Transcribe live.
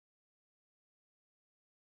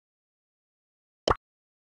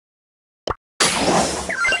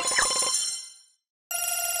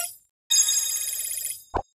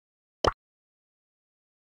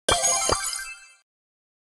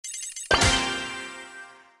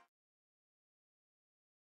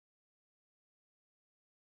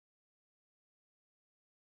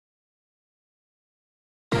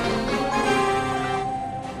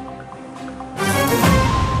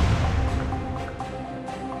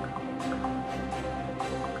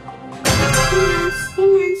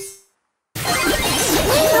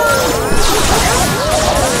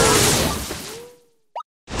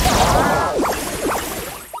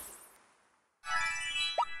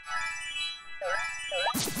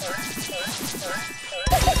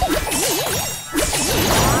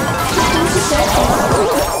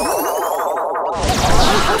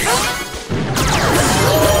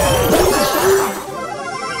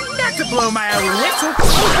Not to blow my own whistle,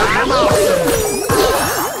 I'm awesome.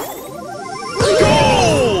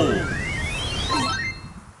 Goal!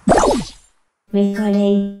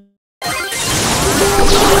 Recording.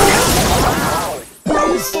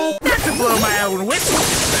 Not to blow my own whistle,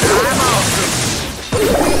 I'm awesome.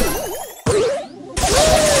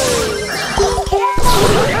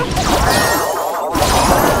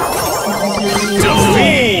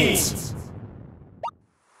 Defeat!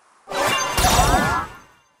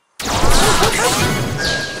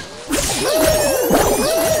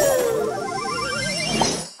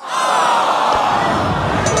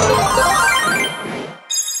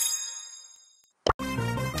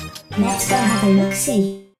 Let's go have a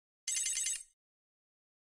look-see.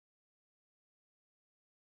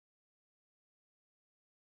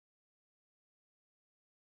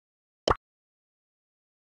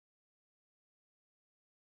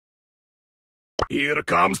 Here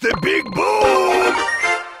comes the big boom!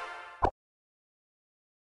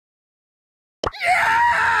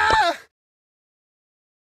 Yeah!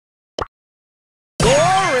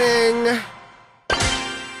 Boring!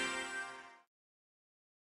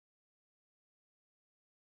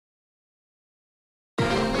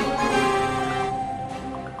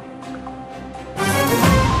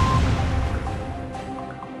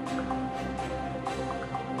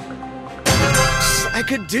 I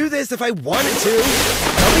could do this if I wanted to.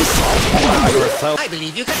 Don't be salty. Wow, you're so... I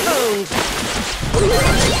believe you got owned.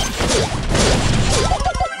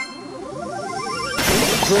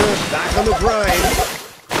 Back on the grind.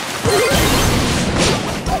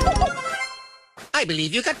 I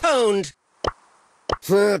believe you got pwned.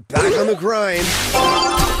 Back on the grind.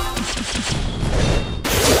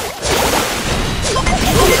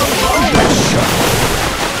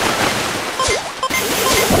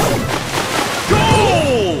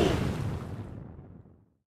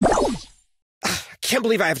 I can't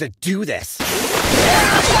believe I have to do this.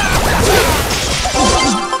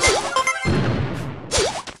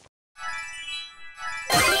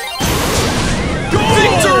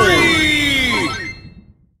 Victory!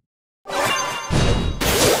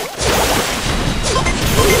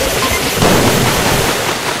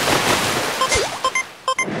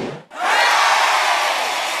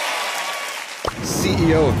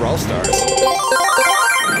 CEO of Brawl Stars.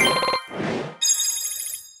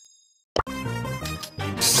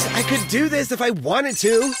 I could do this if I wanted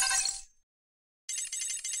to.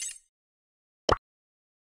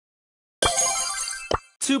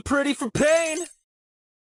 Too pretty for pain.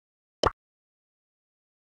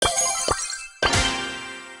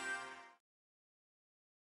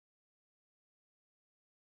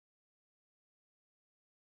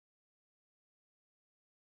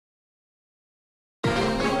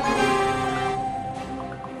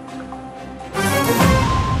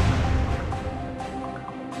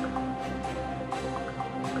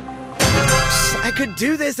 I could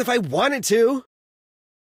do this if I wanted to.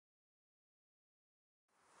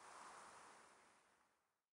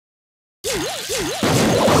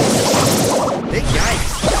 Big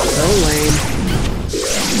yikes. So lame.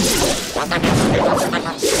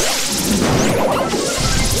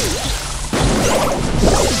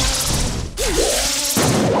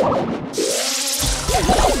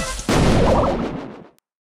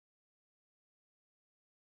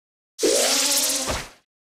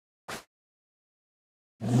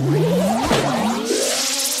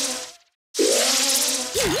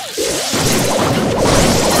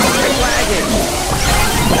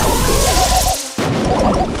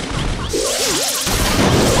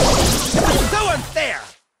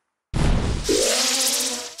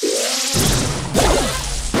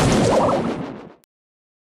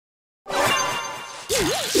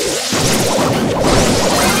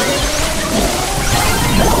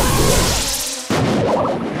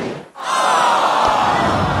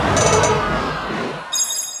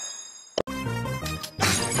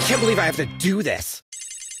 I can't believe I have to do this.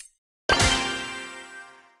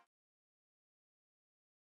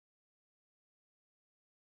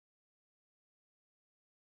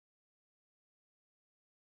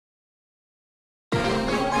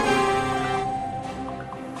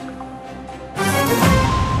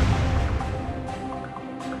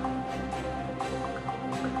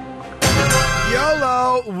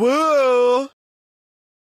 YOLO! Woo!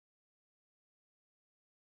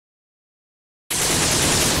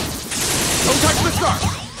 Don't touch the scarf!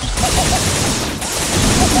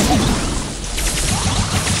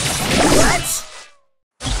 What?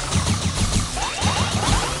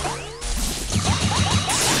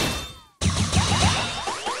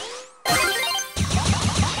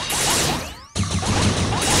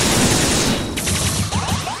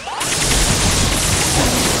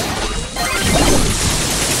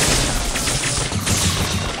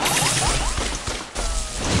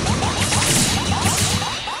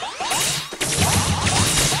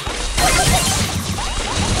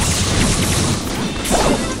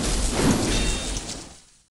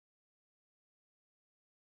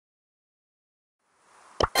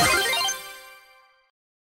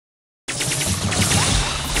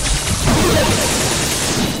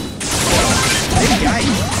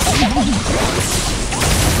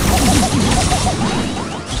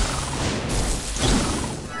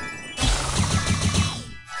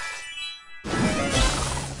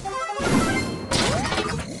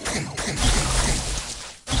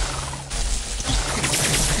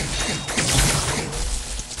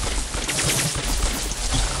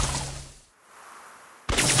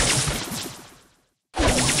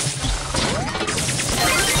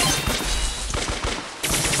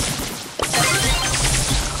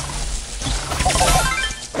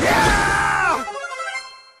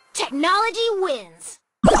 Technology wins.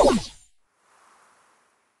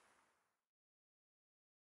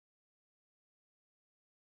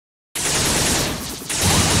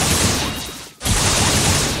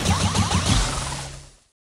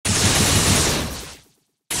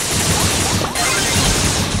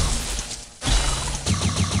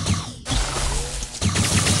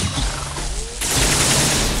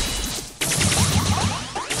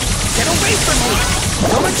 Get away from me!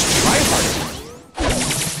 So much tryhard!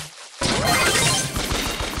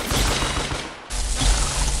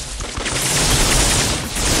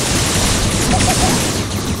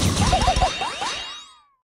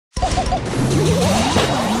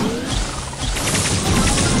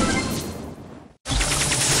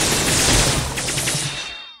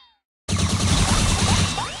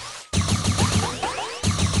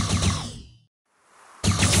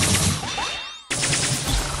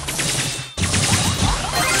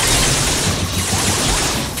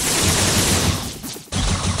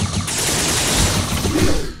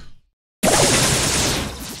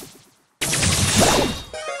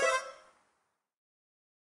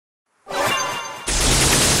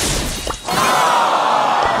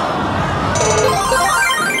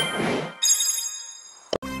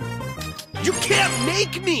 You can't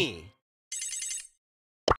make me!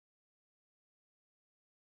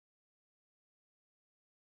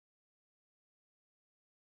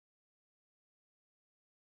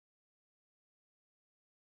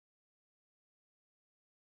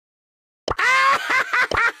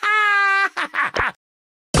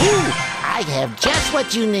 I have just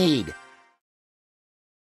what you need.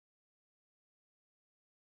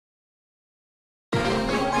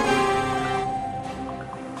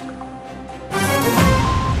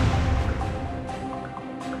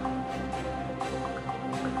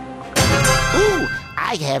 Ooh,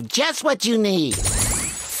 I have just what you need.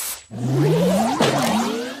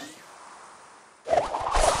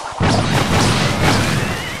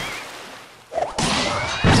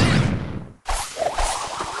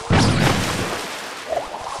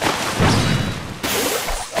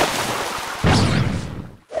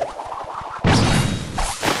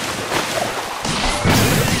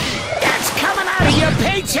 Your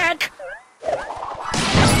paycheck!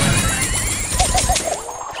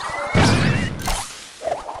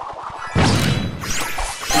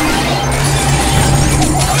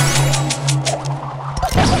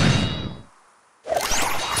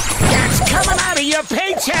 That's coming out of your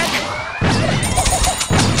paycheck!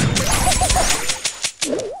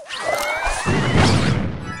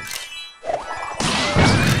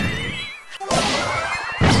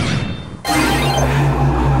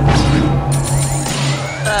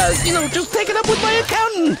 Just take it up with my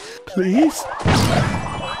accountant, please.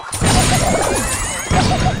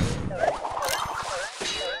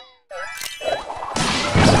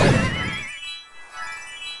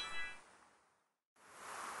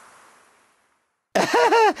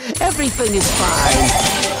 Everything is fine.